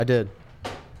I did.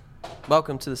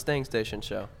 Welcome to the Stang Station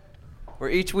show, where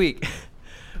each week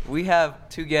we have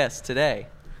two guests today.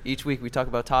 Each week we talk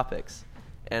about topics,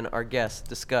 and our guests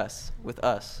discuss with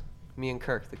us, me and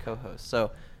Kirk, the co-host.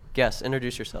 So, guests,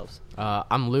 introduce yourselves.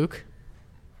 I'm Luke.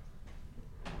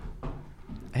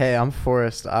 Hey, I'm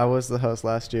Forrest. I was the host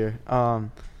last year. That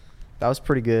was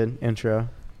pretty good intro.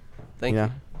 Thank Yeah.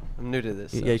 you. I'm new to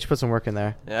this. So. Yeah, you should put some work in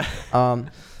there. Yeah.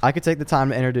 I could take the time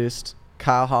to introduce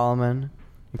Kyle Holloman,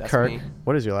 That's Kirk. me.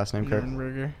 What is your last name, Kirk?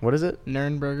 Nurnberger. What is it?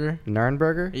 Nurnberger.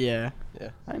 Nurnberger? Yeah. Yeah.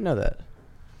 I didn't know that.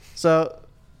 So,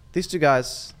 these two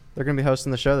guys, they're going to be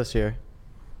hosting the show this year.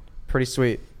 Pretty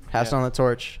sweet. Passing on the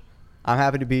torch. I'm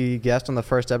happy to be a guest on the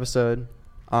first episode.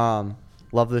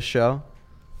 Love this show.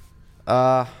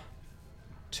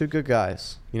 Two good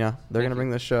guys. You know, they're going to bring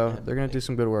this show. Yeah. They're going to do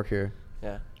some good work here.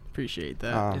 Yeah. Appreciate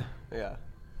that. Yeah.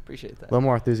 Appreciate that. A little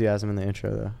more enthusiasm in the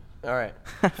intro, though. All right.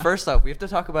 First off, we have to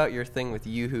talk about your thing with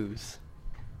YooHoos.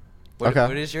 Okay.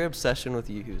 What is your obsession with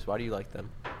YooHoos? Why do you like them?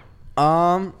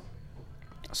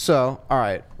 So, all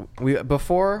right.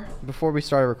 Before we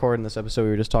started recording this episode, we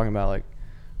were just talking about like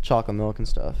chocolate milk and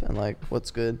stuff and like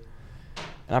what's good.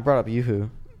 And I brought up YooHoo,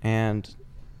 and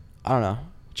I don't know.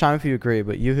 Chime if you agree,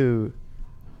 but YooHoo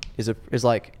is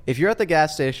like if you're at the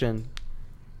gas station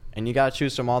and you gotta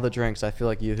choose from all the drinks, I feel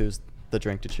like YooHoo's the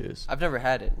drink to choose. I've never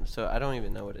had it, so I don't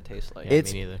even know what it tastes like. Yeah,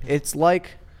 me neither. It's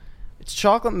like it's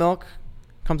chocolate milk,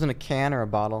 comes in a can or a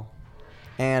bottle,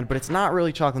 but it's not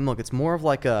really chocolate milk. It's more of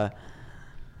like a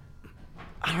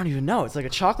I don't even know. It's like a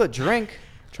chocolate drink,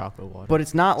 Chocolate water. but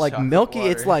it's not like Chocolate milky.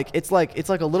 water. It's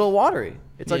like a little watery.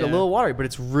 It's like a Yeah. little watery, but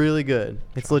it's really good.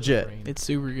 It's Chocolate legit. rain. It's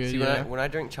super good. See, Yeah. when I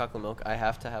drink chocolate milk, I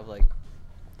have to have like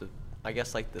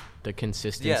The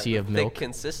consistency of milk. thick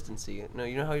consistency. No,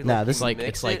 you know how you Nah, like, this you is like- mix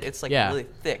it's like- it? It's like yeah. really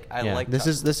thick. I Yeah. like This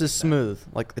chocolate is milk like that. smooth.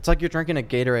 Like it's like you're drinking a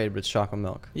Gatorade, but it's chocolate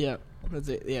milk. Yeah. That's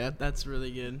it. Yeah, that's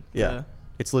really good. Yeah,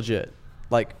 it's legit.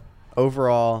 Like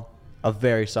overall, a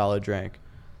very solid drink.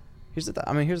 Here's the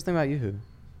here's the thing about YooHoo.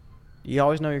 You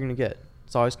always know what you're gonna get.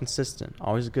 It's always consistent.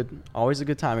 Always a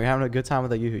good time. You're having a good time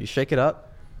with a YooHoo. You shake it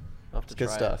up. I'll have to It's good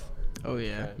try stuff. Oh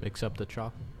yeah. Right. Mix up the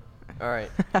chocolate. All right.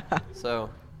 So,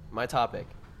 my topic.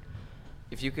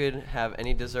 If you could have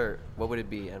any dessert, what would it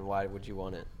be and why would you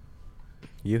want it?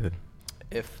 YooHoo.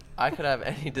 If I could have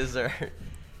any dessert,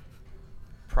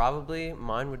 probably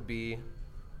mine would be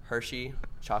Hershey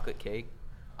chocolate cake.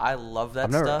 I love that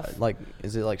I've never stuff.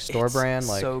 is it like store It's brand?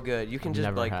 Like so good. You can I've just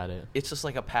never like had it. it's just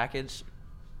like a packaged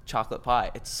chocolate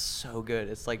pie. It's so good.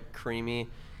 It's like creamy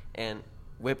and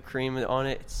whipped cream on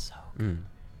it. It's so good.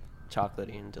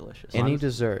 Chocolatey and delicious. Any Mine's-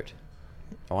 dessert.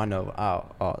 Oh, I know.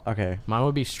 Oh, okay. Mine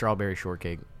would be strawberry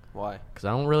shortcake. Why? Because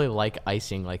I don't really like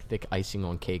icing, like thick icing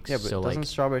on cakes. Yeah, but so doesn't like,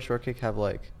 strawberry shortcake have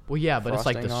like? well, yeah, but it's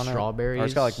like frosting the on it? Or strawberries.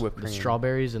 it's got, like, whipped The cream?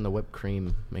 strawberries and the whipped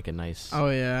cream make it nice. Oh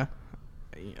yeah.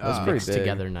 That's pretty mixed big.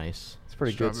 together nice. It's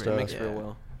pretty good Strawberry stuff. Mixed real Yeah.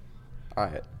 well. All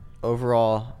right.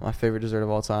 Overall, my favorite dessert of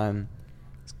all time,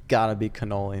 it's gotta be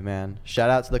cannoli, man. Shout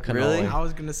out to the cannoli. Really? I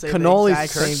was gonna say Cannoli's the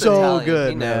exact same so thing. Italian, good,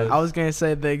 he man. knows. I was gonna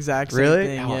say the exact same Really?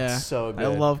 thing. Oh, Yeah. it's so I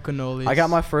good. love cannolis. I got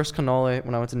my first cannoli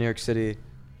when I went to New York City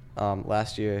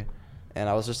last year, and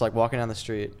I was just like walking down the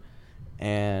street,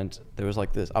 and there was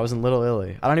like this. I was in Little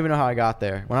Italy. I don't even know how I got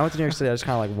there. When I went to New York City, I just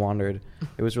kind of like wandered.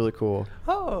 It was really cool.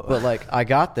 Oh. But like I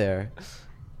got there,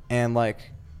 and like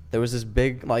there was this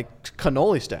big like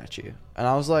cannoli statue, and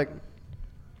I was like,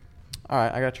 all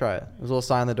right, I gotta try it. There was a little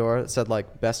sign on the door that said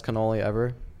like best cannoli ever.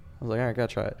 I was like, all right, I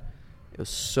gotta try it. It was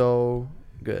so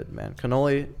good, man.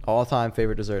 Cannoli, all time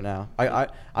favorite dessert now.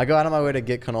 I go out of my way to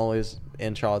get cannolis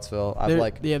in Charlottesville. I've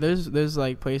like there's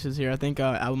like places here. I think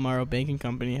Albemarle Baking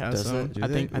Company has does some. it? Do I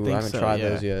they? think Ooh, I haven't so, tried yeah.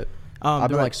 those yet. I've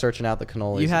been they're like searching out the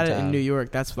cannolis. You had it town. in New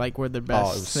York. That's like where the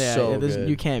best. it was yeah, so there's- good.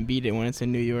 You can't beat it when it's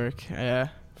in New York. Yeah.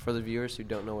 For the viewers who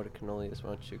don't know what a cannoli is,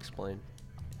 why don't you explain?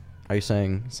 Are you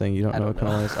saying you don't I know don't what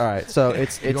cannoli know. is? All right, so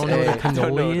it's You don't know what a I don't know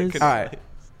cannoli what a is? cannoli All right.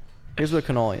 Here's what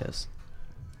cannoli is.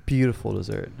 Beautiful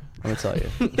dessert. Let me tell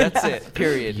you. That's it.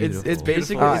 Period. Beautiful. It's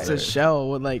basically Alright. it's a shell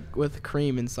with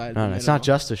cream inside. No, the no, it's not middle.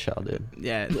 just a shell, dude.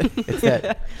 Yeah. It's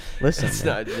that. Listen, It's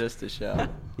man. not just a shell.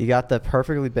 You got the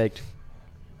perfectly baked,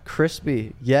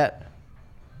 crispy yet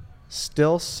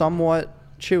still somewhat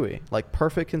chewy, like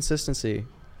perfect consistency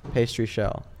pastry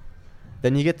shell.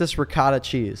 Then you get this ricotta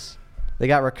cheese. They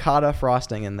got ricotta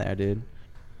frosting in there, dude.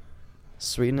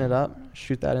 Sweeten it up,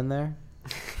 shoot that in there.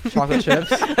 Chocolate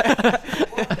chips,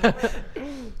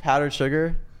 powdered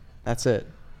sugar. That's it.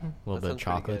 A little That bit of sounds pretty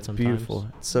chocolate good. sometimes. Beautiful.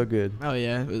 It's so good. Oh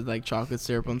yeah, with like chocolate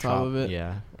syrup on top of it.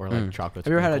 Yeah, or like Mm. chocolate.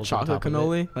 Have you ever had a sprinkles on chocolate top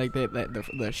of it. cannoli?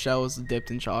 Like the shell is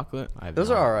dipped in chocolate. I have Those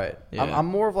not. are all right. Yeah. I'm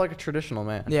more of like a traditional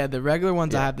man. Yeah, the regular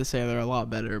ones I Yeah. have to say they're a lot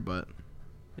better, but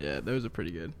Yeah, those are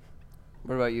pretty good.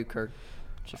 What about you, Kirk?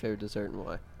 What's your favorite dessert and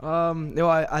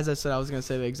why? As I said, I was gonna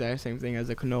say the exact same thing as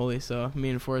a cannoli. So me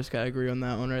and Forrest gotta agree on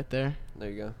that one right there. There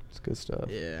you go. It's good stuff.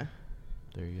 Yeah.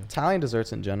 There you go. Italian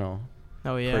desserts in general,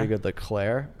 Oh yeah. pretty good. Like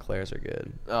Claire's are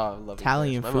good. Oh, I love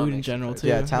Italian eclairs. My mom food in makes general, eclairs. too.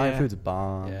 Yeah, Italian yeah. food's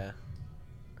bomb. Yeah.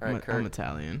 All I'm, right, Kirk. I'm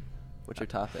Italian. What's your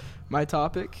topic? My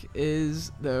topic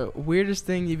is the weirdest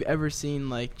thing you've ever seen,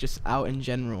 like just out in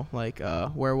general. Like,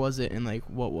 where was it and like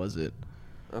what was it?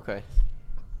 Okay.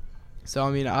 So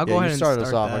I mean, I'll Yeah, go you ahead and start start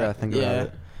us off. that. I gotta think yeah.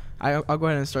 about it. I'll go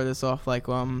ahead and start this off. Like,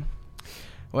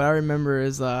 what I remember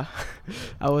is I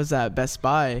was at Best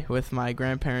Buy with my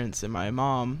grandparents and my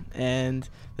mom, and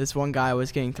this one guy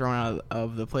was getting thrown out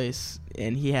of the place,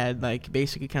 and he had like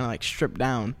basically kind of like stripped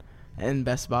down in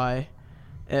Best Buy.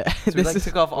 So he like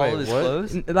took off all Wait, of his what?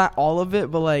 clothes? Not all of it,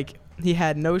 but like he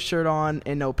had no shirt on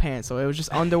and no pants, so it was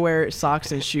just underwear,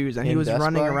 socks, and shoes, and he In was Best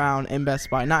running Buy? around in Best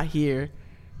Buy, not here.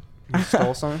 You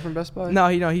stole something from Best Buy? No,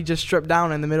 he just stripped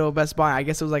down in the middle of Best Buy. I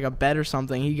guess it was like a bed or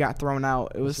something. He got thrown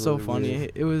out. It was That's so really funny.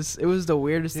 weird. It was the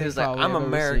weirdest He thing. was like, probably I'm I've ever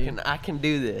American. seen. I can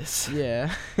do this.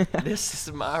 Yeah. This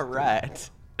is my right.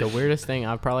 The weirdest thing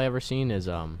I've probably ever seen is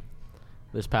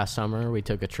this past summer we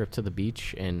took a trip to the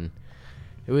beach, and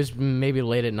it was maybe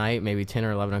late at night, maybe 10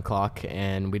 or 11 o'clock,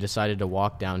 and we decided to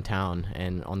walk downtown.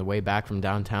 And on the way back from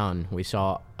downtown, we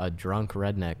saw a drunk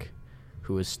redneck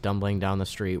who was stumbling down the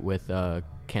street with a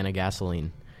can of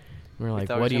gasoline. We were like,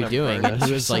 thought he "What was are you gonna doing?" burn And us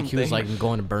he or was like, something.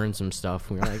 going to burn some stuff.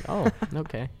 We were like, "Oh,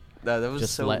 okay." No, that was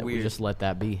Just so let weird. we just let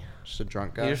that be. Just a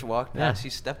drunk He guy. just walked Yeah. past. He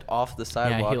stepped off the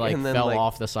sidewalk. Yeah, he like and then, fell like,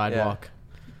 off the sidewalk.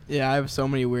 Yeah, I have so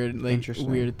many weird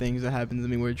Interesting. weird things that happen to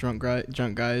me with drunk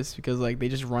guys because like they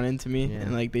just run into me Yeah.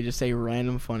 and like they just say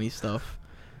random funny stuff.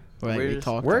 Or like they Weirdest-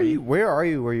 talk. Where to are me. you? Where are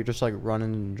you? Where you're just like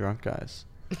running into drunk guys?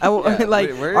 I w- Yeah,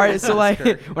 like where all right, is so this, like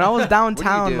Kirk? when I was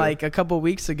downtown do? like a couple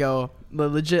weeks ago,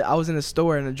 legit I was in a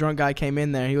store and a drunk guy came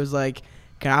in there. He was like,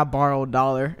 "Can I borrow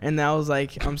 $1?" And I was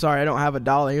like, "I'm sorry, I don't have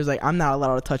 $1." He was like, "I'm not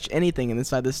allowed to touch anything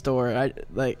inside the store." I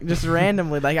like just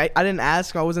randomly, like I didn't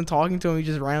ask him, I wasn't talking to him. He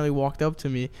just randomly walked up to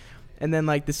me, and then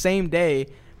like the same day,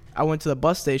 I went to the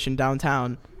bus station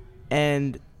downtown,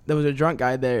 and there was a drunk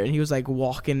guy there, and he was like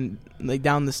walking like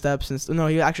down the steps and no,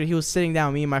 he was sitting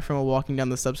down. Me and my friend were walking down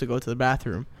the steps to go to the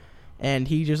bathroom, and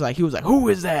he was like, "Who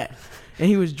is that?" And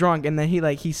he was drunk, and then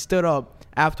he stood up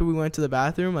after we went to the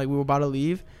bathroom. Like we were about to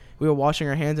leave, we were washing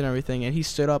our hands and everything, and he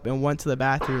stood up and went to the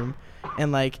bathroom,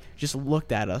 and like just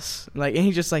looked at us, like, and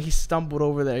he just like he stumbled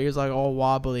over there. He was like all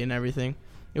wobbly and everything.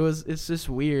 It's just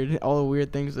weird. All the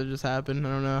weird things that just happened. I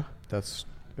don't know. That's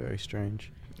very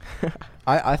strange.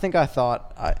 I think I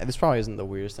thought this probably isn't the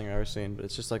weirdest thing I've ever seen, but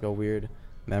it's just like a weird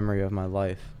memory of my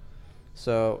life.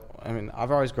 So I mean, I've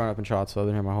always grown up in Charlottesville. I've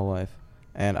been here my whole life,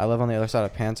 and I live on the other side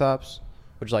of Pantops,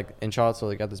 which like in Charlottesville,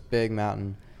 they got this big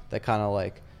mountain that kind of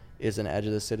like is an edge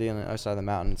of the city, and on the other side of the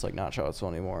mountain, it's like not Charlottesville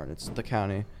anymore, and it's the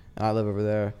county, and I live over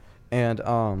there, and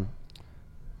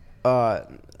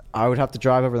I would have to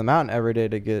drive over the mountain every day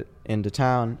to get into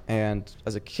town, and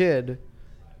as a kid,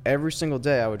 every single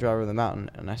day I would drive over the mountain,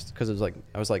 and because it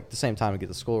was like the same time to get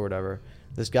to school or whatever.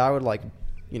 This guy would like,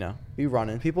 be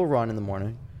running. People run in the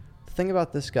morning. The thing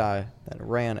about this guy that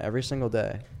ran every single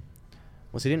day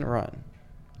was he didn't run.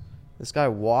 This guy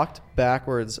walked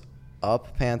backwards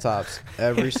up Pantops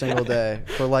every single day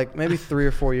for like maybe 3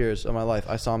 or 4 years of my life.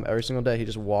 I saw him every single day. He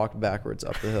just walked backwards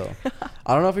up the hill.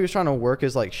 I don't know if he was trying to work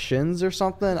his like shins or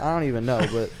something. I don't even know,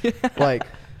 but like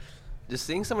Just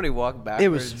seeing somebody walk backwards. it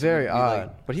was very would be, odd.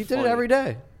 like, But he did it funny. every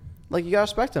day. Like, you gotta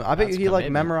respect him. I bet That's he like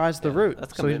commitment. memorized the Yeah, route,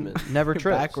 that's so he commitment. never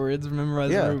trips. Backwards,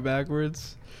 memorize Yeah. the route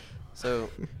backwards. So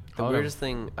the Hold on. weirdest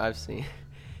thing I've seen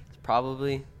is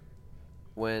probably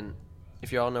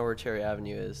if you all know where Cherry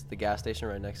Avenue is, the gas station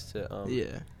right next to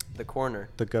Yeah. the corner.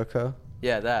 The GoCo.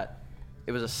 Yeah, that.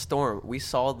 It was a storm. We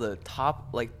saw the top,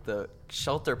 like the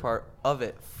shelter part of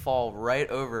it fall right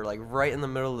over, like right in the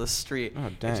middle of the street. Oh,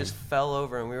 It dang. just fell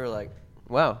over, and we were like,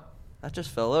 wow, that just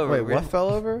fell over. Wait, We what didn't- fell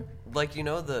over? Like,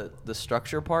 the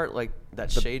structure part, like that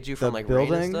The- shades you the from like rain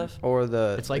building and stuff. or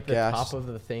the It's like the gas? top of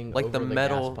the thing, Like over the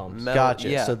metal, gas pumps. Gotcha.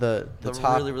 Yeah, So the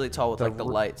top- really, really tall with the like the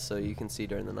r- lights, so you can see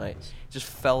during the night. Just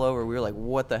fell over. We were like,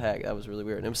 "What the heck?" That was really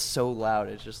weird. And it was so loud.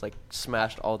 It just like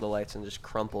smashed all the lights and just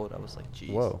crumpled. I was like,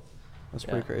 "Jeez." Whoa, that's Yeah.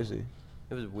 pretty crazy.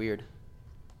 It was weird.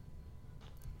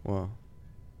 Whoa,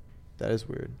 that is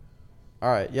weird. All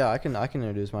right, yeah, I can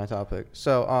introduce my topic.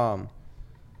 So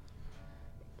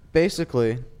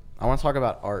basically, I want to talk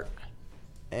about art,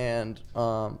 and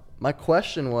my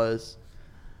question was,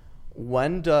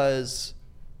 when does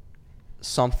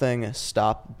something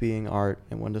stop being art,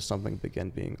 and when does something begin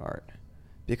being art?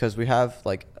 Because we have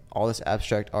like all this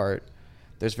abstract art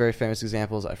there's very famous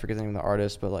examples. I forget the name of the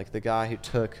artist, but like the guy who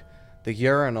took the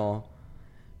urinal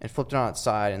and flipped it on its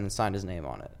side and then signed his name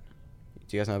on it.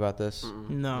 Do you guys know about this?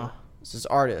 No. It's this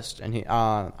artist, and he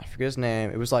I forget his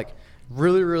name. It was like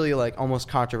really, really like almost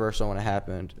controversial when it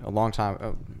happened not a long time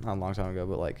ago,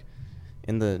 but like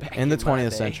in the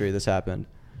 20th century, this happened.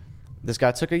 This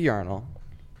guy took a urinal,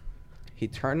 he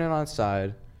turned it on its side,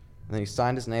 and then he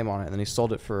signed his name on it, and then he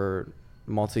sold it for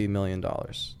multi-million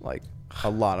dollars, like a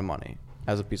lot of money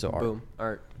as a piece of art. Boom,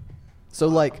 art. So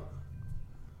like,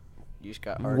 You just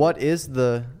got art.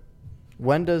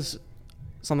 when does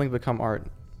something become art,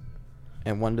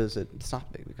 and when does it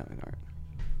stop becoming art?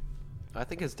 I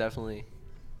think it's definitely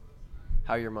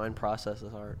how your mind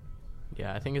processes art.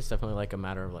 Yeah, I think it's definitely like a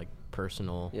matter of like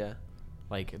personal, Yeah.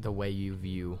 like the way you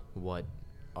view what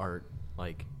art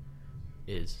like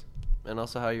is. And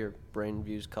also how your brain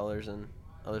views colors and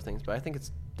other things. But I think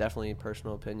it's definitely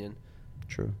personal opinion.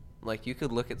 True. Like, you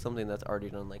could look at something that's already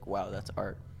done, like, wow, that's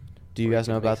art. Do you Or you guys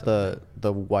know could make about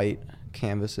the white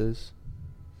canvases?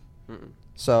 Mm-mm.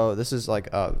 So this is like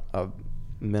a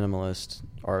minimalist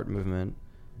art movement.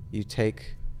 You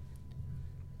take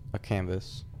a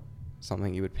canvas,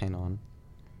 something you would paint on,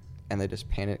 and they just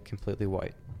paint it completely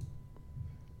white.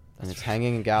 And That's it's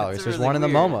hanging in galleries. that's There's really one in the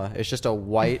weird. MoMA. It's just a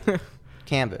white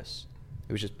canvas.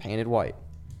 It was just painted white.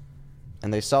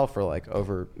 And they sell for like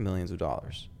over millions of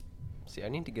dollars. See, I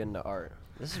need to get into art.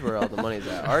 This is where all the money's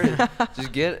at. Art is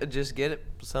just get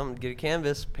a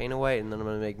canvas, paint it white, and then I'm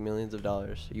gonna make millions of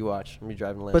dollars. You watch. I'm gonna be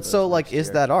driving Lambos. But so like, next is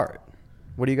year. that art?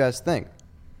 What do you guys think?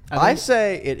 I think- I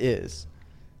say it is.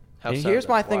 How And so, here's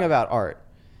though? my thing Why? about art,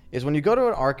 is when you go to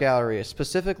an art gallery,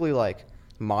 specifically like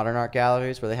modern art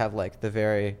galleries where they have like the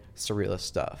very surrealist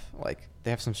stuff, like they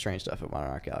have some strange stuff at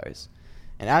modern art galleries,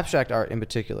 and abstract art in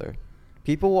particular,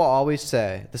 people will always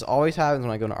say, this always happens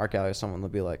when I go to an art gallery, someone will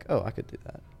be like, oh, I could do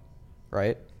that,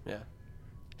 right? Yeah.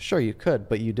 Sure, you could,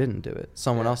 but you didn't do it.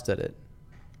 Someone Yeah. else did it,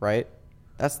 right?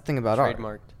 That's the thing about art.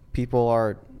 Trademarked. People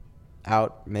are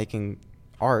out making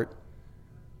art,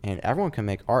 and everyone can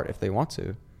make art if they want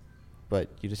to, but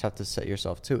you just have to set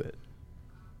yourself to it.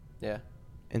 Yeah.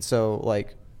 And so,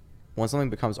 like, when something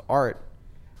becomes art,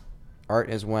 art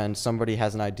is when somebody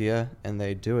has an idea and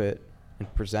they do it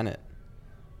and present it.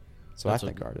 So I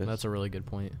think art is. That's a really good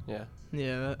point. Yeah.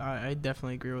 Yeah, I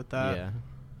definitely agree with that. Yeah.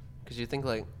 Because you think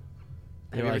like.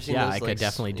 Have You're you ever like, seen yeah, those, I like, could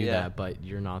definitely do yeah. that, but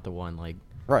you're not the one like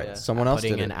right. Yeah. Someone else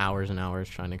putting did in it. hours and hours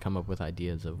trying to come up with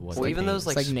ideas of what. Well, they even think. those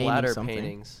like, It's like naming splatter something.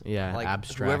 paintings. Yeah, like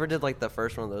abstract. Whoever did like the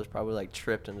first one of those probably like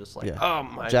tripped and just like, Yeah. oh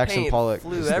my Jackson paint Pollock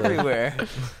flew is the- everywhere.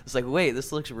 It's like, wait,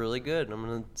 this looks really good, and I'm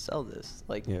gonna sell this.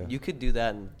 Like, Yeah. you could do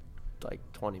that in like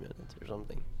 20 minutes or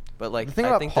something. But like, The thing I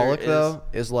about think there Pollock, is- though,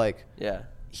 is like, yeah,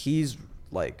 he's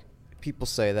like, people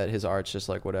say that his art's just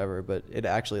like whatever, but it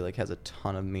actually like has a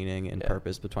ton of meaning and Yeah.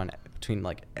 purpose between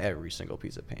like every single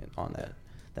piece of paint on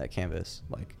that canvas.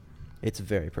 Like, it's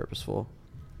very purposeful.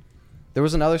 There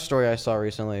was another story I saw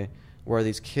recently where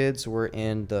these kids were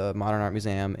in the Modern Art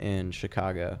Museum in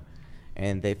Chicago,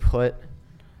 and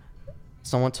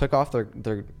someone took off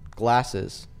their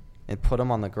glasses and put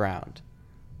them on the ground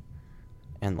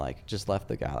and like just left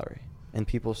the gallery, and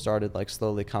people started like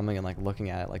slowly coming and like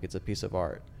looking at it like it's a piece of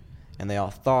art, and they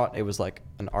all thought it was like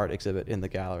an art exhibit in the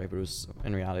gallery, but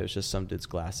in reality it was just some dude's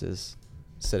glasses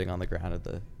sitting on the ground at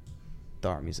the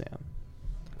art museum.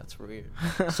 that's weird.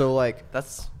 So like,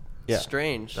 That's Yeah.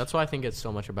 strange. That's why I think it's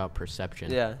so much about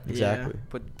perception. yeah. exactly.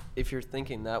 But if you're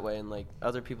thinking that way and like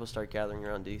other people start gathering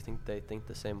around, do you think they think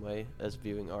the same way as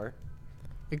viewing art?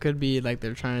 It could be like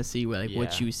they're trying to see what Yeah.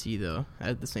 you see though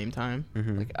at the same time.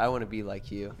 Mhm. Like, I want to be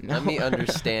like you. No. Let me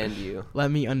understand you. Let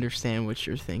me understand what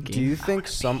you're thinking. Do you think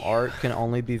some art can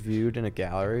only be viewed in a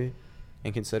gallery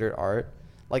and considered art?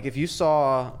 Like, if you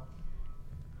saw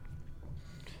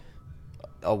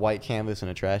a white canvas in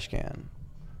a trash can,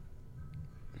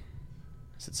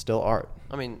 is it still art?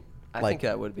 I mean, I Like- think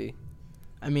that would be.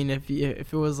 I mean, if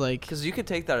it was like, Because you could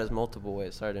take that as multiple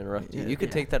ways. Sorry to interrupt you. Yeah, You could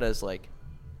yeah. take that as like,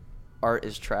 art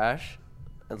is trash,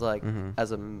 as like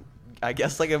Mhm. I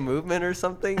guess like a movement or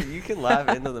something. You can laugh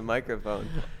into the microphone,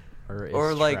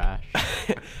 Or like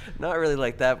trash. not really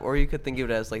like that. Or you could think of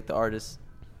it as like the artist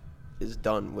is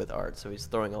done with art, so he's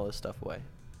throwing all this stuff away.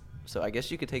 So I guess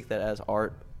you could take that as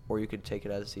art, or you could take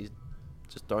it as he's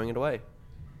just throwing it away.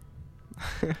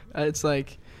 it's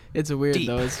like, it's weird Deep.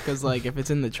 though. It's because like if it's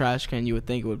in the trash can, you would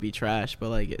think it would be trash, but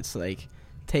like it's like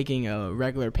taking a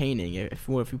regular painting.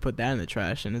 What if you put that in the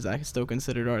trash, and is that still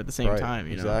considered art at the same Right, time?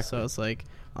 You know, exactly. so it's like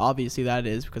obviously that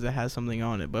is because it has something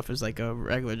on it. But if it's like a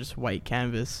regular just white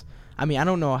canvas, I mean, I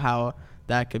don't know how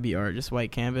that could be art, just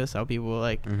white canvas. How people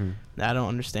like, Mhm. I don't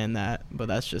understand that, but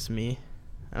that's just me.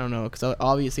 I don't know, because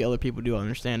obviously other people do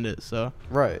understand it. So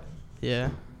Right. yeah.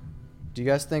 Do you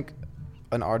guys think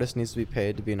an artist needs to be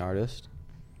paid to be an artist?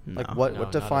 Like, No. what No,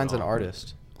 not defines at an all.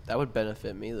 artist? That would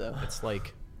benefit me though. It's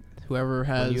like Whoever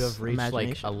has when you have reached like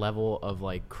imagination. a level of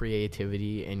like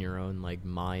creativity in your own like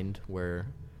mind where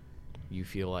you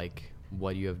feel like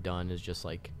what you have done is just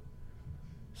like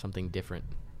something different,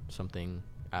 something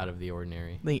out of the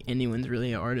ordinary. I think anyone's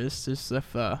really an artist. Just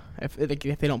if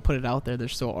they don't put it out there, they're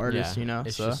still artists. Yeah, You know.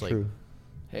 it's So just like True.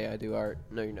 Hey, I do art.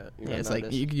 No, you're not. You're yeah, not it's an like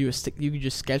artist. you could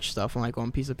just sketch stuff on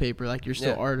a piece of paper. Like you're still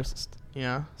Yeah. artist. You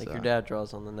know. Like So. your dad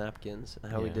draws on the napkins.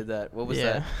 And how we Yeah. did that. What was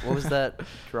Yeah. that? What was that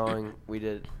drawing we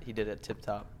did? He did at Tip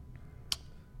Top.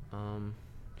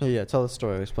 Hey, yeah, tell the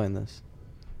story. Explain this.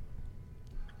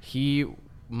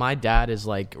 My dad is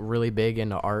like really big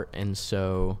into art, and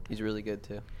so He's really good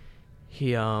too.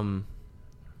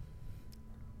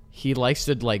 he likes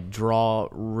to like draw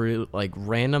like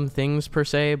random things per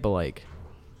se, but like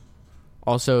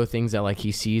also things that like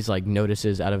he sees, like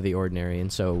notices out of the ordinary.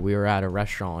 And so we were at a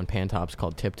restaurant on Pantops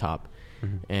called Tip Top,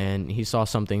 and he saw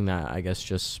something that I guess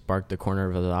just sparked the corner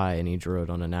of his eye, and he drew it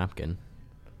on a napkin.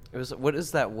 It was, what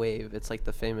is that wave? It's like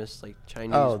the famous like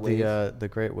Chinese Oh, wave. the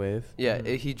Great Wave. Yeah,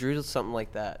 he drew something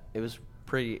like that. It was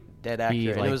pretty dead He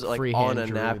accurate. And it was like freehand on a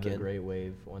drew the napkin. Great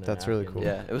Wave on a That's really napkin. cool.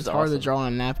 Yeah, it was It's hard awesome. to draw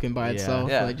on a napkin by Yeah. itself.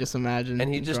 Yeah. Like just imagine.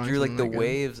 And he just drawing drew like the something that good.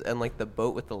 waves and like the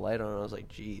boat with the light on it. I was like,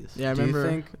 jeez. Yeah, I Do you remember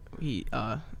think- he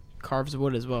carves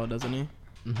wood as well, doesn't he?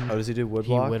 Mhm. Oh, does he do He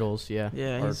woodblock? whittles, yeah.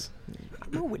 Yeah, Or- he's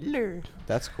I'm a whittler.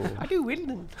 That's cool. I do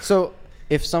whittling. So,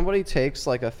 if somebody takes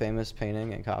like a famous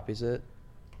painting and copies it,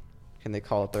 can they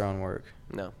call it their own work?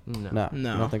 No. No. No. You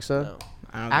don't think so? No.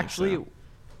 I don't Actually, think so.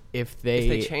 if If they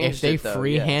they changed it, though,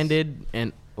 freehanded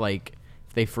and like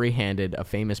if they freehanded a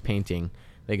famous painting,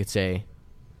 they could say,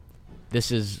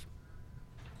 "This is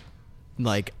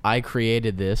like I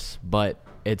created this, but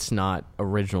it's not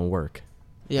original work.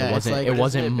 Yeah, it it's wasn't. like- it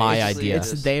wasn't Isn't it my basically idea.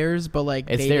 it's It's theirs, but like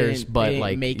It's they theirs, didn't- but, they didn't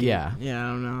like, make yeah. it. Yeah, I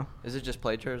don't know. Is it just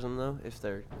plagiarism though? If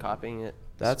they're copying it,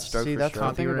 That's stroke see, for that's the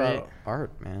stroke? thing Copyright. about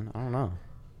art, man. I don't know.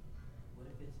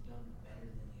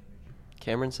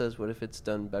 Cameron says, "What if it's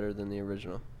done better than the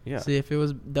original?" Yeah. See, if it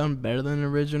was done better than the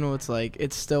original, it's like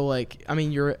it's still like I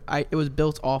mean, it was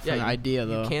built off an idea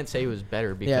though. You can't say it was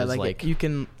better because yeah, like you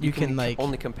can like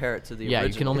only compare it to the Yeah, you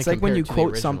original. can only it's like when compare you it to the quote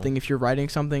original. something. If you're writing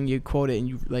something, you quote it and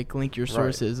you like link your Right.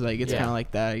 sources. Like it's Yeah. kind of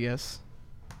like that, I guess.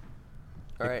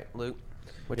 All right, Luke.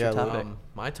 What's Yeah, your Luke. topic?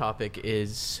 My topic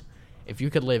is if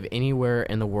you could live anywhere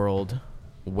in the world,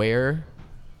 where,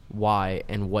 why,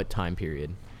 and what time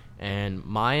period. And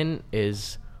mine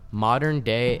is modern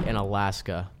day in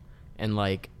Alaska, and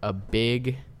like a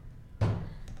big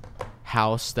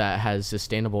house that has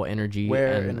sustainable energy.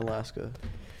 Where and in Alaska?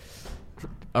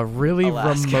 a really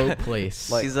Alaska. remote place.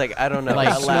 He's like, I don't know, Like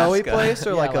Alaska. snowy place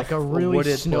or Yeah, like a really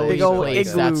wooded snowy place? Big old place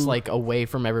igloo. that's like away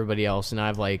from everybody else, and I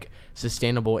have like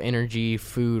sustainable energy,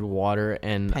 food, water,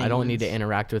 and I don't need to Penguins.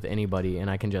 interact with anybody, and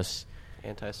I can just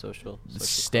Antisocial. social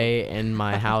stay in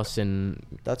my house and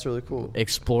That's really cool.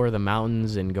 explore the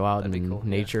mountains and go out That'd be in cool, yeah.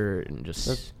 nature and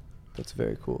just That's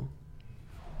very cool.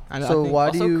 I So think- why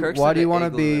Also, do you Kirk's why in do you an want to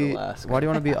igloo in be Alaska. why do you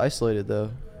want to be isolated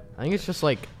though? I think it's just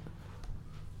like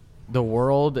the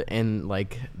world and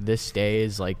like this day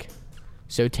is like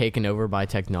so taken over by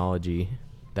technology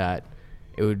that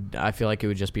I feel like it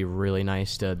would just be really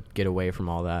nice to get away from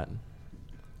all that.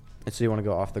 And so you want to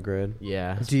go off the grid?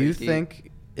 Yeah. Do you pretty deep.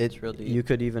 think It's real deep. you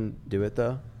could even do it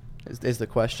though? Is the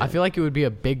question? I feel like it would be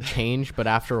a big change, but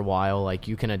after a while, like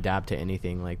you can adapt to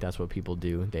anything. Like that's what people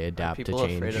do. They adapt People to are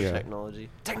change. afraid of Yeah. technology.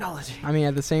 Technology. I mean,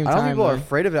 at the same I time, don't think people are like,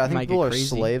 afraid of it. I might think get people are crazy.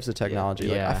 slaves to technology.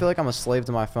 Like, Yeah. I feel like I'm a slave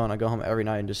to my phone. I go home every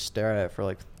night and just stare at it for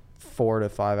like 4 to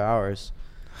 5 hours.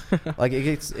 Like it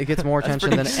gets more That's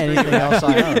attention than pretty anything extreme, else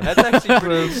I actually. own. That's actually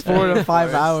pretty for 4 to extreme.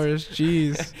 5 hours.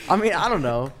 Jeez. I mean, I don't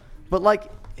know, but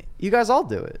like you guys all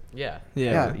do it. Yeah.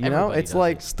 Yeah, you know, Everybody it's does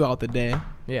like it. Still out the day.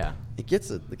 Yeah. it gets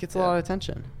a lot of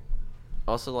attention.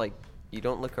 Also, like, you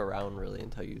don't look around really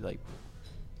until you like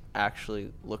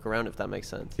actually look around, if that makes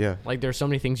sense. Yeah. Like there's so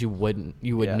many things you would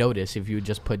Yeah. notice if you would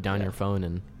just put down Yeah. your phone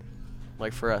and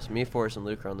Like for us, me, Forrest, and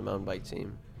Luke are on the mountain bike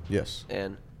team, Yes.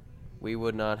 and we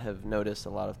would not have noticed a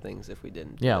lot of things if we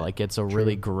didn't. do yeah, that. like it's a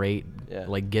really great Yeah.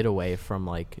 like getaway from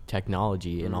like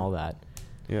technology and Mhm. all that.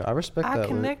 Yeah, I respect that.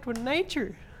 Luke. with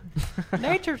nature.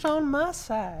 Nature's on my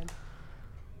side.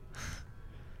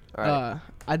 All right.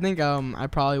 I think I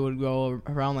probably would go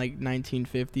around like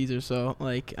 1950s or so,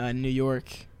 like New York,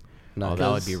 Nice. Oh,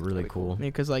 that would be Because- really cool.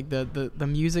 because like the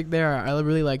music there, I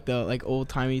really like the like old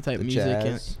timey type The music.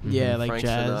 jazz. And, yeah, Mhm. like Frank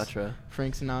jazz. Sinatra.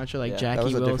 Frank Sinatra, like Yeah. That Jackie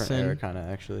was a different Wilson. era, kind of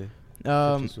actually.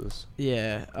 Um, 50s was.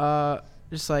 yeah.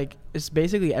 just like it's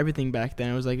basically everything back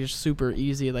then. It was like just super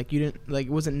easy. Like you didn't like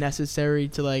it wasn't necessary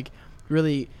to like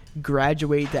really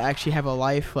graduate to actually have a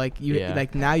life. Like you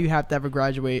like now you have to have a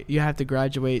graduate. You have to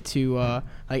graduate to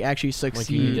like actually succeed. Like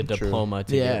you need a diploma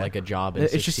to get like a job. And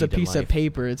it's just a piece of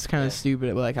paper. It's kind of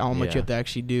stupid, but like how much you have to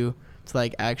actually do to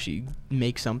like actually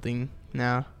make something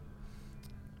now.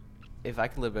 If I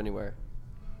could live anywhere,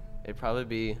 it'd probably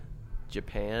be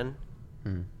Japan,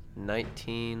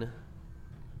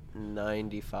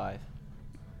 1995.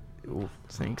 Ooh.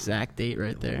 It's an exact date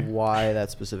right there. Why that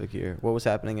specific year? What was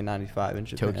happening in 95 in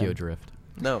Japan? Tokyo Drift.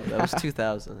 No, that was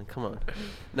 2000. Come on.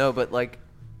 No, but like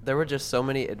there were just so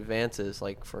many advances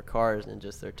like for cars and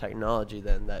just their technology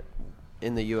then that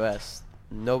in the US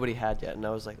nobody had yet. And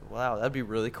I was like, wow, that'd be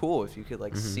really cool if you could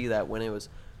like see that when it was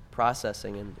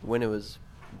processing and when it was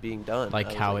being done.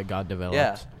 Like how it got developed.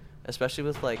 Yeah. Especially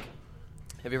with like,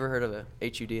 have you ever heard of a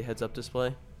HUD heads-up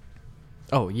display?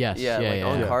 Oh, yes. Yeah,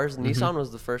 on cars. Nissan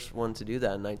was the first one to do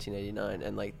that in 1989,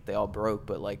 and like they all broke,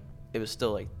 but like it was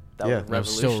still like that was revolutionary. It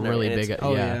was still really and big.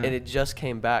 and it just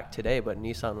came back today, but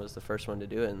Nissan was the first one to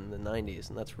do it in the 90s,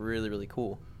 and that's really, really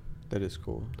cool. That is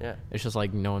cool. Yeah. It's just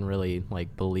like no one really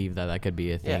like believed that could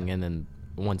be a thing, and then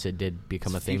once it did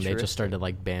become a thing, they just started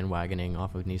like bandwagoning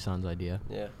off of Nissan's idea.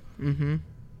 Yeah. Mm-hmm.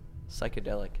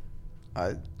 Psychedelic.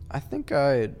 I think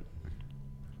I'd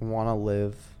want to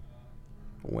live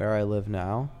where I live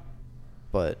now,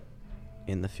 but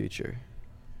in the future.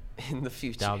 In the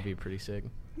future. That would be pretty sick.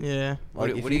 Yeah. What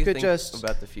Like do you think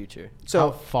about the future? So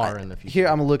how far in the future? Here,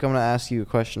 I'm gonna ask you a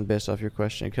question based off your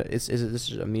question. Is it this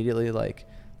just immediately like,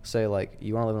 say like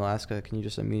you want to live in Alaska? Can you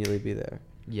just immediately be there?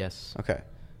 Yes. Okay.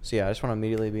 So yeah, I just want to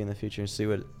immediately be in the future and see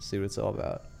what it's all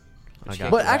about.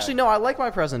 But actually, no, I like my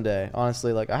present day.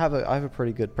 Honestly, like I have a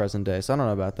pretty good present day, so I don't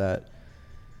know about that.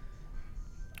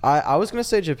 I was gonna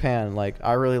say Japan. Like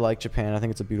I really like Japan. I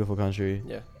think it's a beautiful country.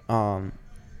 Yeah. All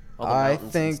the I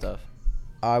think and stuff.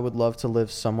 I would love to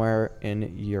live somewhere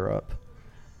in Europe.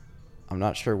 I'm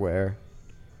not sure where,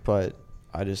 but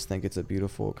I just think it's a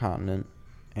beautiful continent,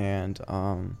 and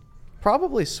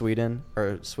probably Sweden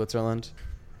or Switzerland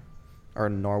or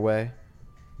Norway,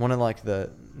 one of like the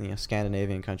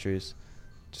Scandinavian countries,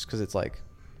 just because it's like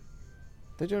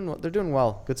they're doing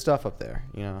well, good stuff up there.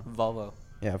 Volvo.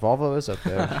 Yeah, Volvo is up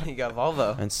there. You got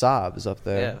Volvo. And Saab is up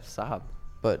there. Yeah, Saab.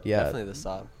 But yeah, definitely the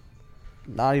Saab.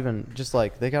 Not even just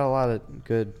like they got a lot of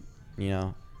good,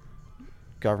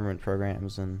 government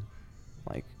programs and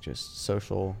like just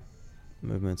social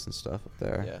movements and stuff up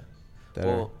there. Yeah.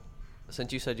 Well,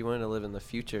 since you said you wanted to live in the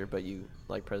future, but you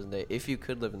like present day, if you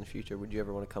could live in the future, would you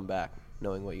ever want to come back,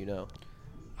 knowing what you know?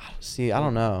 See, I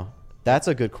don't know. That's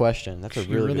a good question. That's a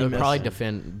really good question. Probably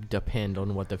depend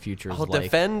on what the future is like. I'll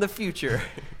defend the future.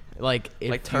 Like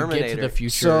if like you get to the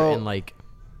future and like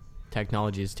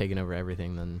technology is taking over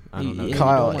everything, then I don't know.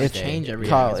 Kyle,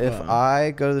 Kyle, if I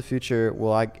go to the future,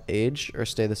 will I age or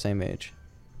stay the same age?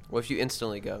 Well, if you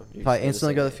instantly go. If I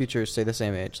instantly go to the future, stay the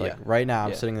same age. Like right now,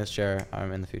 I'm sitting in this chair.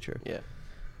 I'm in the future. Yeah.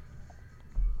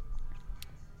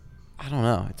 I don't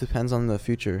know. It depends on the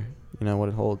future. What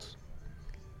it holds.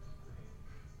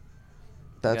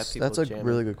 That's a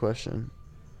really good question.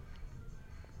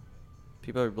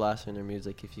 People are blasting their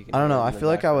music. If you can. I don't know. I feel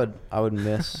like I would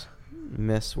miss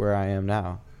where I am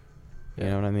now. You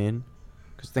know what I mean?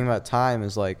 Because the thing about time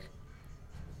is like,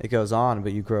 it goes on,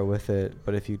 but you grow with it.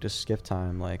 But if you just skip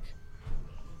time, like,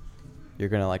 you're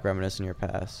gonna like reminisce in your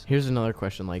past. Here's another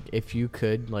question: like, if you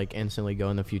could like instantly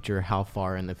go in the future, how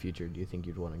far in the future do you think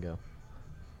you'd want to go?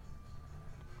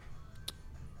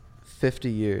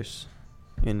 50 years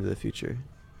into the future.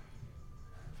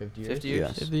 50 years? 50 years?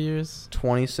 Yes. 50 years.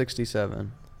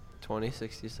 2067.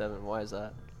 2067. Why is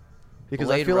that? Because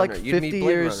Blade I feel Runner. like You'd 50 meet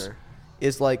Blade years Runner.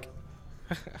 is like,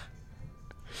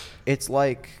 it's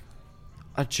like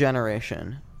a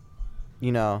generation,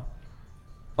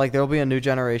 like there'll be a new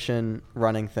generation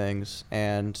running things,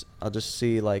 and I'll just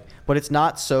see like, but it's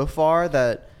not so far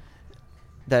that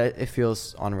it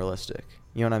feels unrealistic.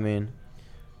 You know what I mean?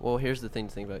 Well, here's the thing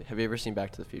to think about. Have you ever seen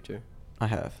Back to the Future? I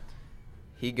have.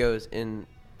 He goes in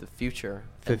the future.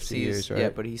 50 years, right? Yeah,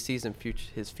 but he sees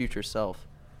his future self.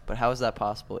 But how is that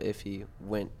possible if he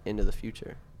went into the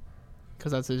future?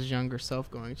 Because that's his younger self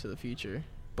going to the future.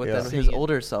 But then his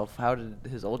older self, how did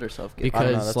his older self get?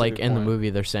 Because like in the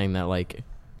movie, they're saying that like,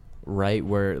 right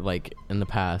where like in the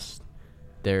past,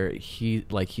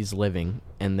 he's living,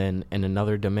 and then in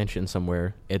another dimension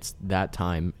somewhere, it's that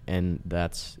time, and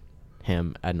that's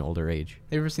him at an older age.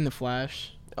 Have you ever seen The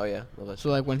Flash? Oh yeah. So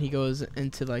like when he goes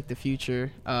into like the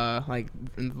future, like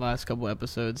in the last couple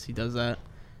episodes, he does that,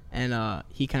 and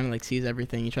he kind of like sees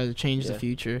everything. He tries to change the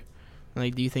future,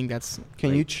 Like, do you think that's Can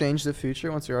like, you change the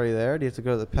future once you're already there? Do you have to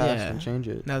go to the past Yeah. and change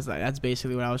it? that's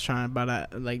basically what I was trying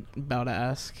about to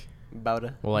ask. About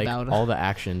it. Well, like About- all the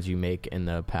actions you make in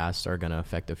the past are gonna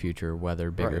affect the future,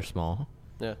 whether big or Right. small.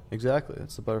 Yeah. Exactly.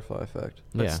 It's the butterfly effect.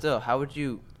 But yeah. still, how would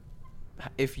you,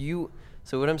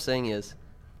 so what I'm saying is,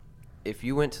 if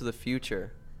you went to the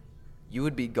future, you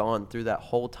would be gone through that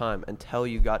whole time until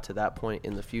you got to that point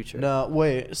in the future. No,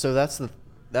 wait. So that's.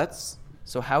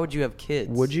 So how would you have kids?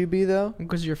 Would you be though?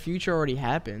 Because your future already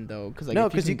happened, though. Because like, No,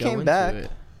 if 'cause can you go came into back.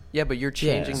 it- Yeah, but you're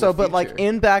changing So, the but like future.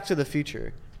 in Back to the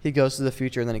Future, he goes to the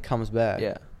future and then he comes back.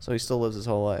 Yeah. So he still lives his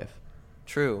whole life.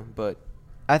 True, but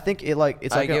I think it's I like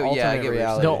get- an yeah, I alternate get what you're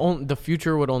reality. The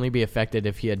future would only be affected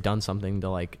if he had done something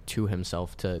to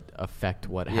himself to affect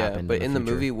what yeah, happened. but in the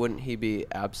future. movie, wouldn't he be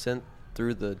absent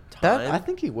through the time? That I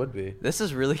think he would be. This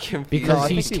is really confusing. because I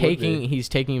think he's he would be.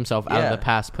 taking himself out Yeah. of the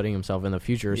past, putting himself in the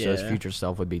future, so his Yeah. future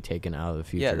self would be taken out of the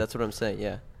future. Yeah, that's what I'm saying.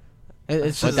 Yeah.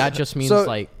 It's But just that just means So-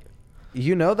 like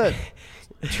You know that.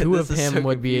 two of This is him so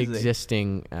would be confusing.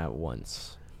 existing at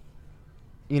once.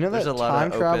 You know There's that a lot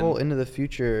of time travel open- into the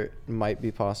future might be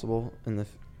possible in the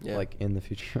Yeah. like in the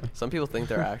future. Some people think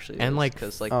they're actually And, like,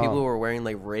 because like oh. people were wearing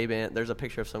like Ray-Ban. There's a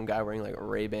picture of some guy wearing like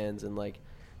Ray-Bans in like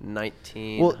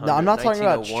 19. Well, no, I'm not talking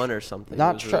about 1901 or something. It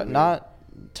Not was really weird. not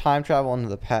time travel into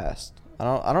the past.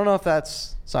 I don't know if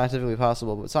that's scientifically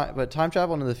possible, but time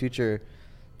travel into the future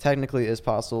technically is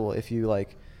possible if you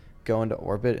like go into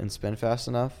orbit and spin fast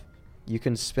enough. You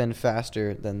can spin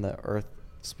faster than the Earth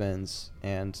spins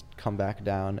and come back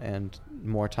down, and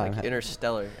more time. like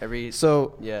Interstellar.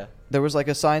 So yeah. there was like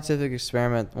a scientific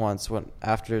experiment once when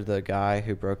after the guy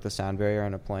who broke the sound barrier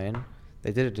on a plane,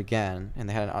 they did it again, and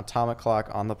they had an atomic clock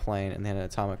on the plane and they had an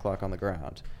atomic clock on the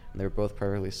ground, and they were both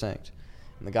perfectly synced.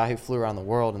 And the guy who flew around the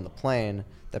world in the plane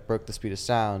that broke the speed of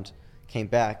sound came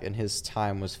back, and his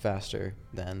time was faster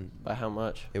than By how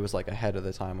much? it was like ahead of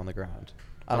the time on the ground.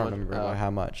 I How don't much? remember Oh. by how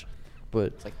much, but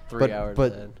It's like 3 hours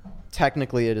But ahead.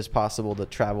 technically, it is possible to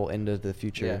travel into the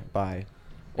future Yeah. by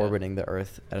Yeah. orbiting the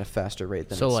Earth at a faster rate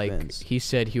than So it like spins. he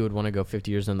said he would want to go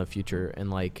 50 years in the future, and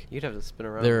like You'd have to spin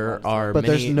around. There all the are time. But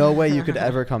there's many- no way you could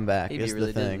ever come back. He'd be Is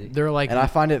really the thing. dizzy. they're like, And I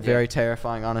find it very Yeah.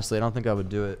 terrifying. Honestly, I don't think I would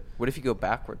do it. What if you go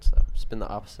backwards though? Spin the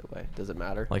opposite way. Does it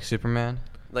matter? Like Superman.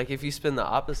 Like if you spin the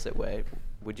opposite way,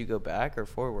 would you go back or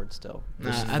forward still?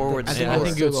 Nah, Just I forward think- I slower.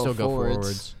 think it would still go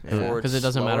forwards Yeah. Forward because it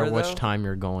doesn't matter slower, which though? time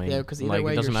you're going. Yeah, 'cause either like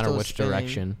way it doesn't you're matter still which spinning.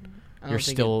 direction. I don't You're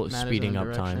think still it matters speeding on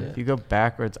up time. direction. If you go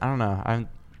backwards, I don't know.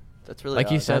 That's really Like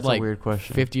you odd. said, That's a like weird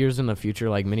question. 50 years in the future,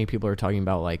 like many people are talking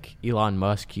about, like Elon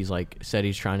Musk. He's like said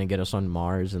he's trying to get us on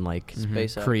Mars and like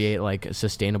SpaceX. create like a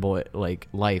sustainable like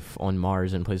life on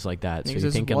Mars and places like that. So Because you're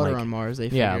there's thinking water like on Mars. They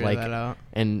yeah, figured like that out.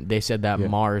 and they said that Yeah.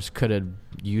 Mars could have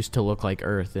used to look like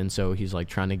Earth, and so he's like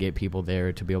trying to get people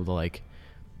there to be able to like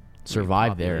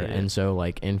survive there. Repopulate it. And so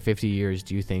like in 50 years,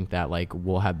 do you think that like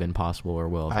will have been possible or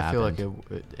will have I feel like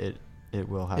happened? it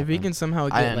will happen. If we can somehow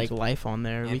get And- like life on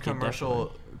there, we and can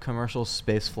commercial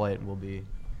space flight will be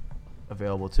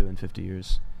available too in 50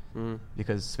 years Mm.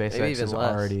 because Maybe SpaceX even is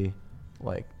less. already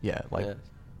Yeah.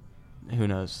 who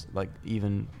knows, like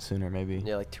even sooner maybe.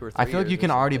 Yeah, like 2 or 3 I feel like you years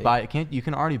can or already something. you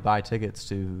can already buy tickets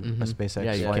to a Mhm. SpaceX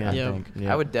Yeah, you flight. can. I Yeah. think.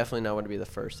 Yeah. I would definitely not want to be the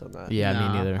first on that. Yeah, me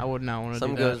Nah, neither. I would not want to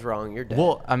Some do that. goes wrong, you're dead.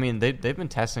 Well, I mean they've been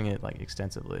testing it like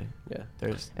extensively. Yeah.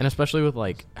 There's And especially with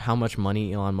like how much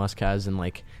money Elon Musk has and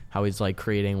like how he's like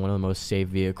creating one of the most safe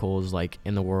vehicles like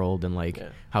in the world, and like Yeah.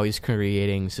 how he's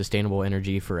creating sustainable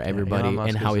energy for everybody, Elon Musk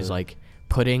and how is he's a- like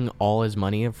putting all his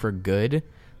money in for good.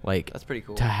 Like That's pretty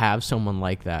cool. to have someone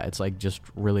like that, it's like just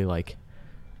really like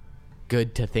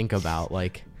good to think about,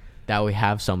 like that we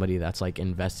have somebody that's like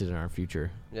invested in our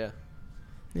future. Yeah.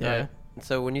 Yeah. Alright.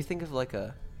 So when you think of like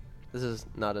this is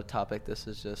not a topic, this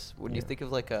is just, when you Yeah. think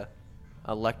of like a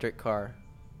electric car,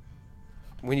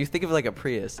 when you think of like a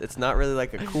Prius, it's not really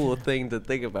like a cool thing to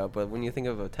think about, but when you think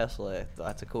of a Tesla,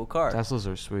 that's a cool car.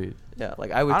 Teslas are sweet. Yeah,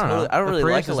 like I would I don't totally, know. I don't The really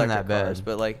Prius like isn't electric that cars, bad.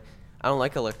 but like I don't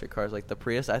like electric cars. Like the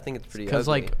Prius, I think it's pretty Because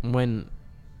ugly. like when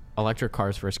electric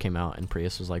cars first came out and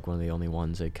Prius was like one of the only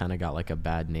ones, it kind of got like a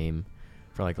bad name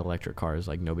for like electric cars.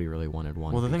 Like nobody really wanted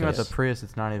one. Well, the thing about the because- Prius,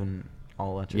 it's not even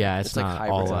all electric. yeah, it's, It's like not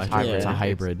hybrid. all It's electric. hybrid. It's a Yeah.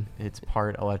 hybrid. It's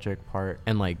part electric, part.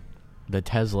 And like the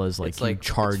Teslas, like it's you like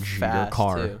charge it's your fast,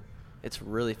 car. Too. It's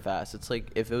really fast. It's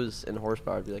like if it was in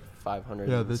horsepower, it'd be like 500.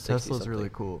 Yeah, the Tesla's really something.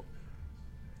 cool.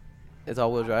 It's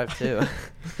all-wheel drive too.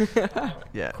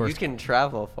 Yeah. Of course. You can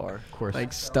travel far. Of course,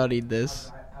 Like studied this.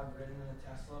 I've ridden in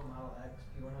a Tesla Model X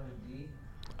P100D.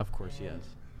 of course, yes.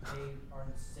 They are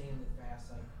insanely fast.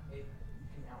 Like it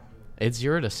can outdo it. It's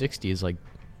 0 to 60 is like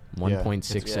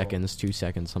 1.6 It's- seconds, 2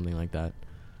 seconds, something like that.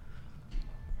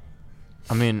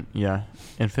 I mean, yeah.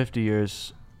 In 50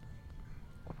 years,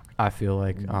 I feel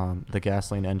like the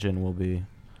gasoline engine will be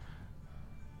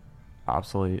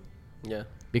obsolete. Yeah.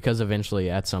 Because eventually,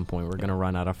 at some point, we're going to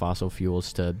run out of fossil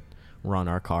fuels to run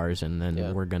our cars, and then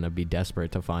Yeah. we're going to be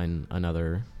desperate to find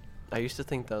another. I used to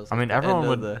think that was. I mean, like, the everyone end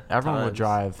would of the everyone would times.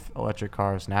 drive electric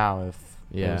cars now if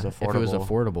Yeah, it was if it affordable. was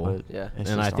affordable. but Yeah. it's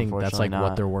And I just think that's like unfortunately what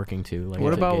not. they're working to. Like, What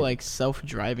to about get- like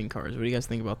self-driving cars? What do you guys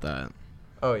think about that?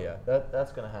 Oh yeah,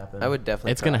 that's gonna happen. I would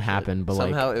definitely. It's gonna crash it. happen, but, like-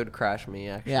 somehow it would crash me.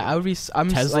 Actually. Yeah, I would be. I'm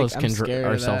Teslas I'm can scared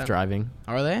are of that. self-driving.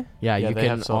 Are they? Yeah, Yeah, you they can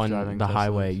have self-driving on the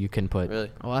highway. Teslas. You can put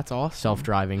Really. Oh, that's awesome.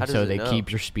 self-driving, How does so it they know?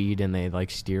 keep your speed and they like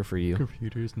steer for you.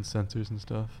 computers and sensors and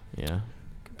stuff. Yeah.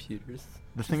 Computers.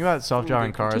 The thing about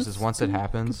self-driving cars is once it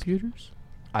happens, computers.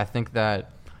 I think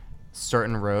that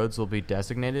certain roads will be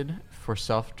designated for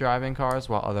self-driving cars,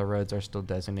 while other roads are still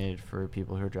designated for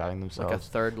people who are driving themselves. Like a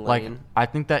third Like, lane. I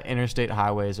think that interstate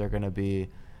highways are going to be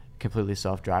completely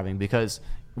self-driving because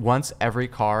once every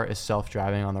car is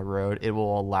self-driving on the road, it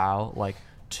will allow like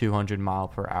 200 mile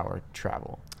per hour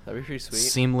travel. That'd be pretty sweet.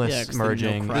 Seamless Yeah, 'cause there'd be no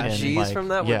merging. The crashing. and, G's like, from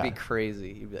that yeah. would be crazy.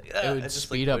 You'd be like, It would just,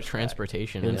 speed like, up push back.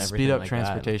 transportation It and would everything speed up like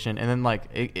transportation, and then like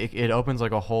it opens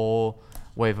like a whole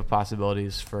wave of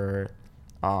possibilities for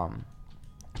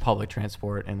public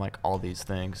transport and like all these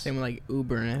things. Same with like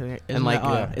Uber and everything. And, like,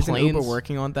 isn't Uber planes-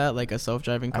 working on that, like a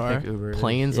self-driving car? I think Uber that. is.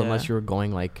 Planes, Yeah. unless you were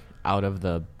going like out of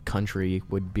the country,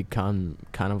 would become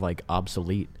kind of like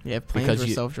obsolete. Yeah, if planes because were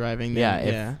you- self-driving. Yeah, Then,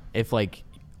 if yeah. if like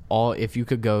if you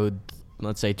could go,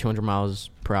 let's say 200 miles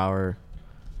per hour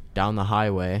down the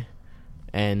highway,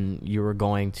 and you were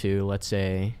going to, let's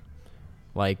say,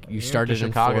 like you New York started to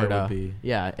in Chicago would Florida, be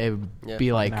yeah, it would Yeah.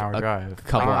 be like an hour a drive.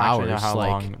 couple I don't actually know hours. how Like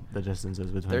long the distance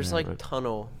is between. There's there, like but-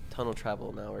 tunnel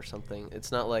travel now or something.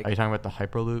 It's not like Are you talking about the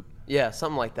Hyperloop? yeah,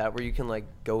 something like that where you can like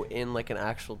go in like an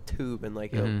actual tube and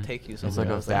like it'll Mhm. take you It's somewhere. like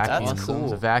a I was like, vacuum. that's cool.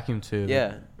 It's a vacuum tube.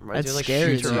 Yeah, reminds That's you of like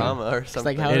scary, too. Futurama or It's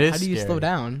something. like how, It is how do you slow scary.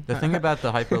 down? The thing about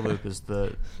the Hyperloop is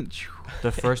the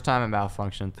first time it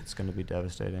malfunctions, it's going to be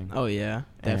devastating. Oh yeah,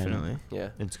 And definitely. Yeah.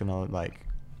 It's going to like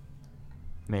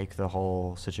make the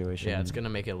whole situation. yeah, it's gonna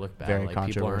make it look bad. very Like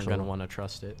people aren't gonna controversial. want to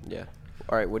trust it. Yeah.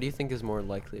 All right. What do you think is more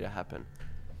likely to happen?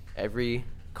 Every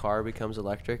car becomes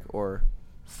electric, or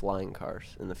flying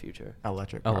cars in the future?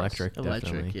 Electric. Cars. Electric,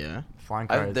 Electric, definitely. yeah. Flying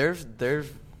cars. There's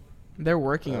They're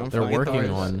working on. They're flying working cars.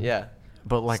 on- Yeah.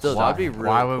 But like, Still, why, that'd be really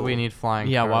why would cool. we need flying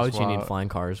Yeah, cars? why would you need while- flying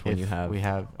cars when if you have we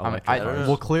have? I, mean, electric I don't know.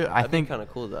 well, clear. I That'd think kind of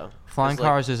cool though. flying 'Cause, like,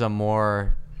 cars is a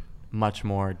much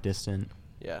more distant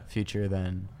Yeah. future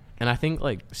than And I think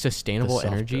like sustainable the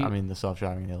self- energy. I mean, the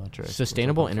self-driving, the electric.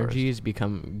 sustainable which will come energy first.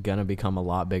 is gonna become a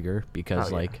lot bigger because Oh,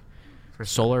 yeah. like For sure.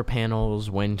 solar panels,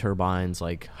 wind turbines,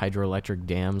 like hydroelectric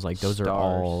dams, like those are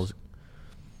all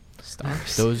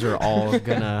Stars. those are all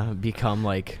gonna become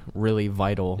like really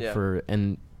vital Yeah. for,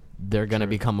 and they're gonna True.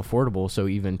 become affordable. So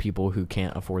even people who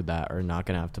can't afford that are not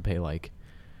gonna have to pay like.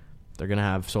 They're gonna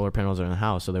have solar panels in the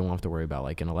house, so they won't have to worry about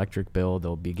like an electric bill.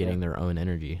 They'll be getting Yeah. their own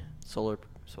energy. Solar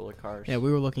cars. Yeah,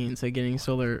 we were looking into getting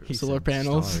solar He solar said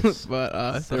panels, stars.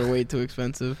 but they're way too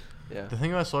expensive. Yeah. The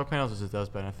thing about solar panels is it does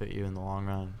benefit you in the long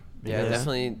run. Yeah, because-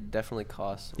 definitely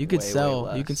costs. You could way, sell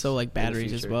way you can less sell like in the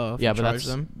batteries as future. well. If Yeah, you but charge that's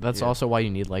them. that's Yeah. also why you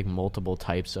need like multiple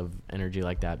types of energy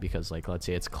like that, because like let's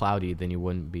say it's cloudy, then you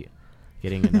wouldn't be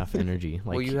getting enough energy.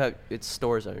 Like Well, it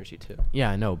stores energy too.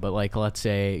 yeah, I know, but like let's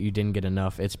say you didn't get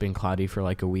enough. It's been cloudy for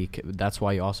like a week. That's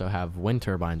why you also have wind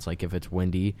turbines. Like if it's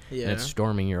windy and it's Yeah.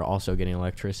 storming, you're also getting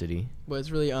electricity. But it's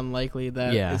really unlikely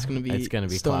that Yeah, it's gonna be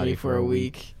cloudy stormy for a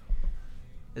week.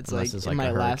 It's Unless like it's it like a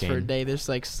might last for a hurricane. day. There's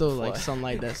like still like Fly.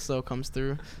 sunlight that still comes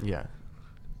through. Yeah.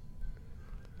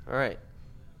 All right.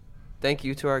 Thank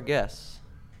you to our guests.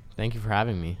 Thank you for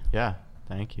having me. Yeah.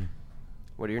 Thank you.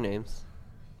 What are your names?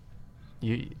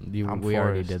 I'm We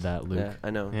already Forrest. did that, Luke. Yeah, I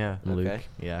know. Yeah. Luke. Okay.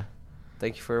 Yeah.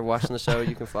 Thank you for watching the show.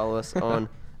 You can follow us on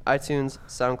iTunes,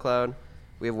 SoundCloud.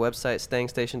 We have a website,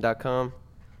 stangstation.com,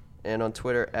 and on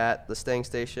Twitter at the Stang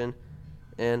Station.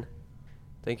 And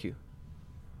thank you.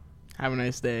 Have a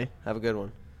nice day. Have a good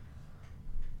one.